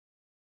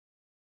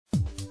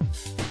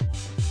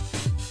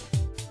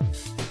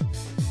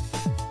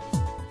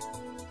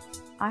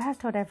I have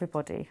told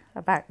everybody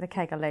about the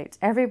Kegel8,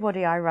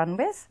 everybody I run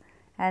with,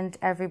 and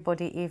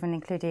everybody, even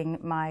including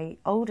my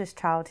oldest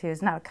child who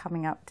is now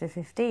coming up to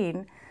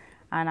 15,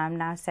 and I'm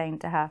now saying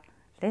to her,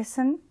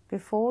 listen,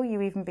 before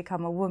you even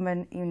become a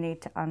woman, you need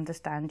to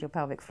understand your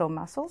pelvic floor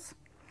muscles.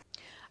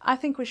 I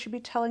think we should be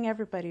telling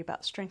everybody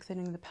about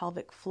strengthening the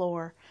pelvic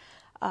floor.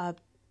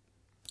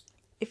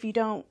 If you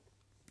don't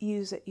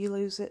use it, you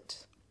lose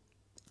it,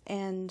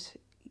 and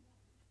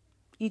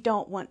you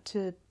don't want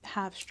to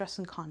have stress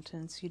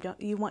incontinence.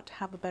 You want to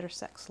have a better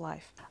sex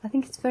life. I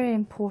think it's very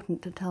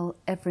important to tell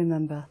every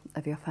member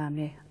of your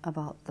family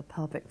about the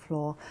pelvic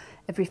floor,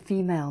 every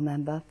female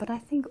member, but I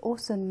think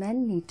also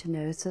men need to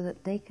know so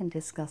that they can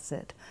discuss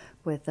it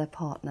with their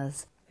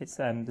partners. It's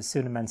the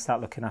sooner men start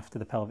looking after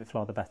the pelvic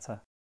floor, the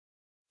better.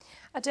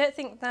 I don't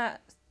think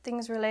that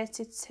things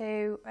related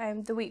to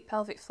the weak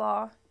pelvic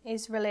floor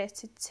is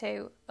related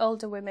to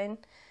older women.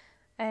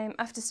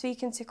 After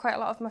speaking to quite a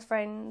lot of my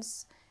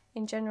friends,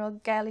 in general,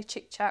 girly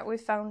chit chat,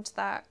 we've found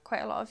that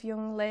quite a lot of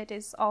young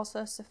ladies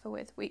also suffer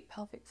with weak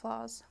pelvic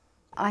floors.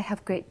 I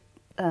have great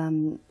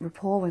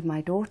rapport with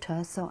my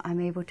daughter, so I'm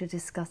able to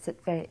discuss it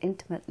very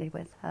intimately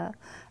with her,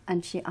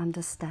 and she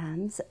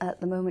understands. At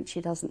the moment she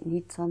doesn't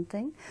need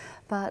something,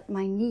 but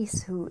my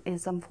niece, who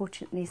is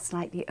unfortunately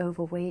slightly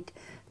overweight,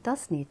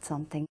 does need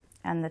something.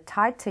 And the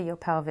tighter your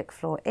pelvic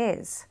floor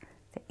is,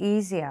 the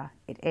easier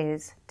it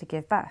is to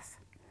give birth.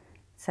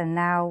 So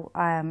now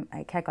I am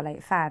a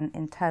Kegel8 fan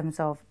in terms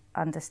of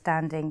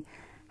understanding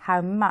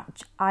how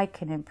much I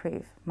can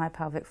improve my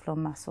pelvic floor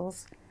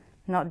muscles,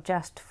 not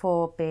just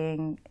for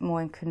being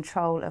more in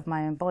control of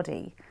my own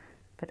body,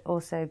 but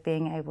also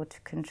being able to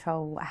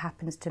control what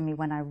happens to me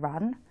when I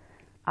run,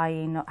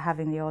 i.e. not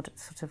having the odd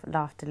sort of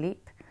laughter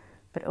leap,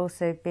 but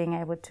also being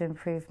able to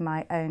improve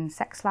my own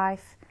sex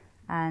life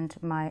and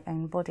my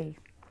own body.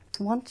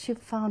 Once you've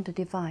found a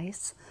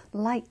device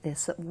like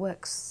this that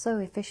works so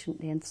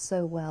efficiently and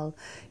so well,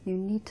 you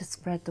need to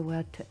spread the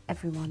word to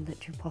everyone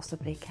that you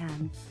possibly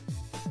can.